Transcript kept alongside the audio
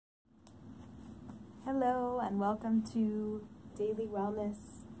Hello and welcome to Daily Wellness.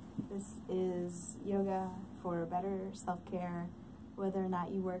 This is yoga for better self-care, whether or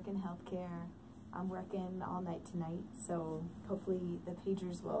not you work in healthcare. I'm working all night tonight, so hopefully the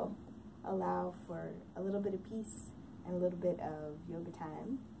pagers will allow for a little bit of peace and a little bit of yoga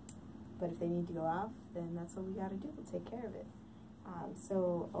time. But if they need to go off, then that's what we got to do. We'll take care of it.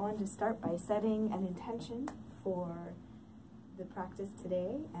 So I wanted to start by setting an intention for the practice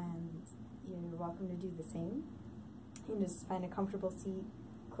today, and you're welcome to do the same. You can just find a comfortable seat,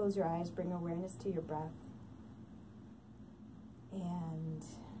 close your eyes, bring awareness to your breath, and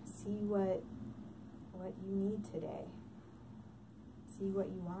see what you need today. See what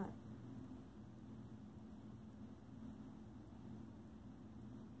you want.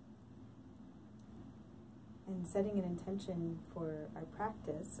 And setting an intention for our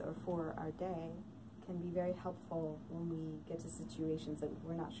practice or for our day can be very helpful when we get to situations that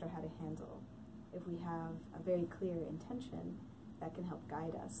we're not sure how to handle. If we have a very clear intention, that can help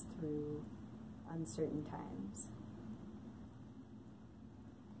guide us through uncertain times.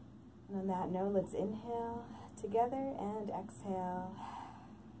 And on that note, let's inhale together and exhale.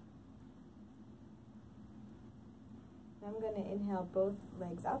 I'm going to inhale both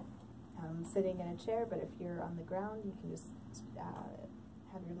legs up. I'm sitting in a chair, but if you're on the ground, you can just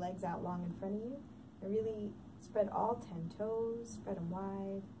have your legs out long in front of you. And really spread all 10 toes, spread them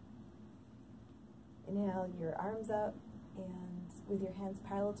wide. Inhale your arms up, and with your hands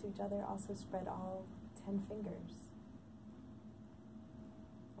parallel to each other, also spread all 10 fingers,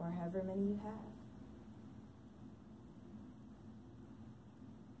 or however many you have.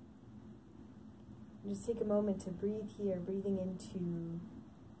 And just take a moment to breathe here, breathing into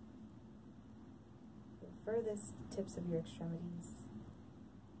the furthest tips of your extremities.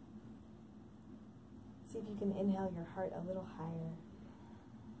 See if you can inhale your heart a little higher.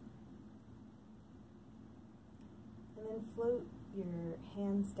 And then float your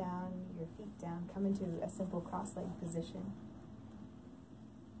hands down, your feet down, come into a simple cross-legged position.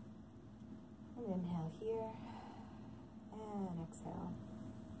 And inhale here, and exhale.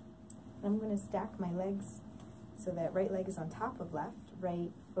 And I'm going to stack my legs so that right leg is on top of left,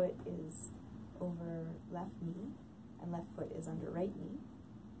 right foot is over left knee, and left foot is under right knee.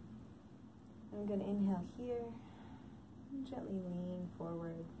 I'm going to inhale here and gently lean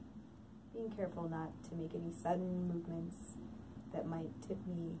forward, being careful not to make any sudden movements that might tip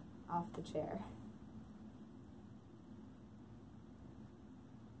me off the chair.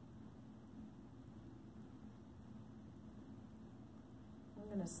 I'm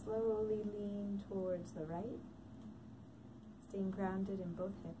going to slowly lean towards the right, staying grounded in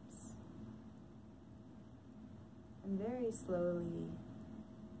both hips, and very slowly,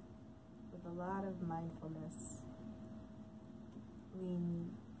 with a lot of mindfulness,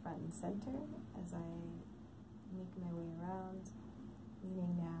 lean front and center as I make my way around,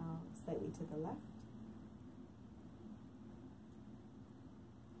 leaning now slightly to the left.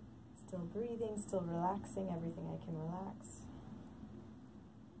 Still breathing, still relaxing everything I can relax.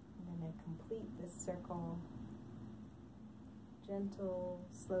 I'm going to complete this circle, gentle,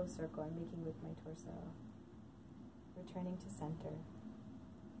 slow circle I'm making with my torso, returning to center.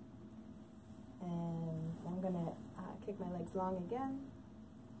 And I'm going to kick my legs long again,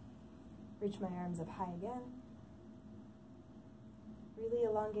 reach my arms up high again, really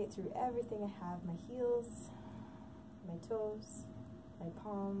elongate through everything I have, my heels, my toes, my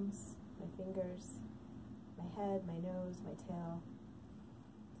palms, my fingers, my head, my nose, my tail.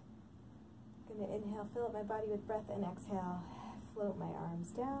 I'm going to inhale, fill up my body with breath, and exhale, float my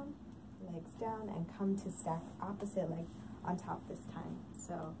arms down, legs down, and come to stack opposite leg on top this time.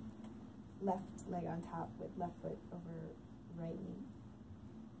 So left leg on top with left foot over right knee.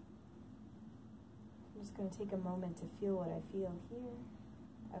 I'm just going to take a moment to feel what I feel here,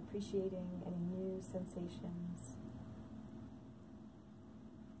 appreciating any new sensations.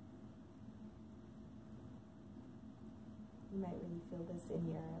 You might really feel this in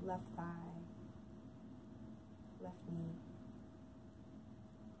your left thigh, left knee.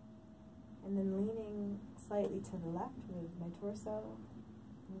 And then leaning slightly to the left with my torso,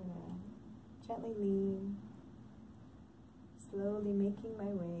 I'm going to gently lean, slowly making my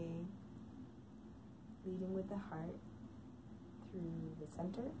way, leading with the heart through the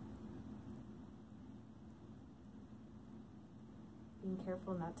center, being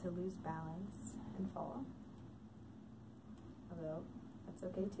careful not to lose balance and fall, although that's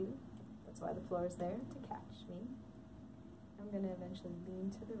okay too. That's why the floor is there, to catch me. I'm going to eventually lean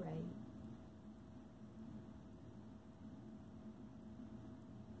to the right,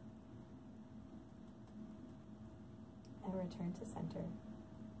 and return to center.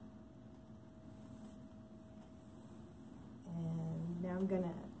 I'm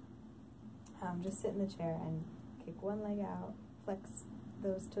gonna just sit in the chair and kick one leg out, flex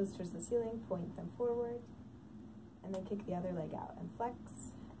those toes towards the ceiling, point them forward, and then kick the other leg out and flex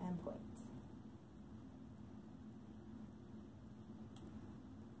and point.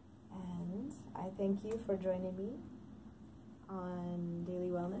 And I thank you for joining me on Daily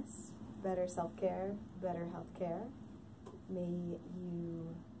Wellness, Better Self-Care, Better Healthcare. May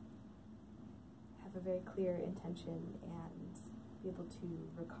you have a very clear intention and be able to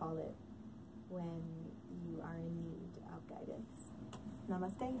recall it when you are in need of guidance.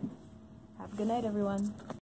 Namaste. Have a good night, everyone.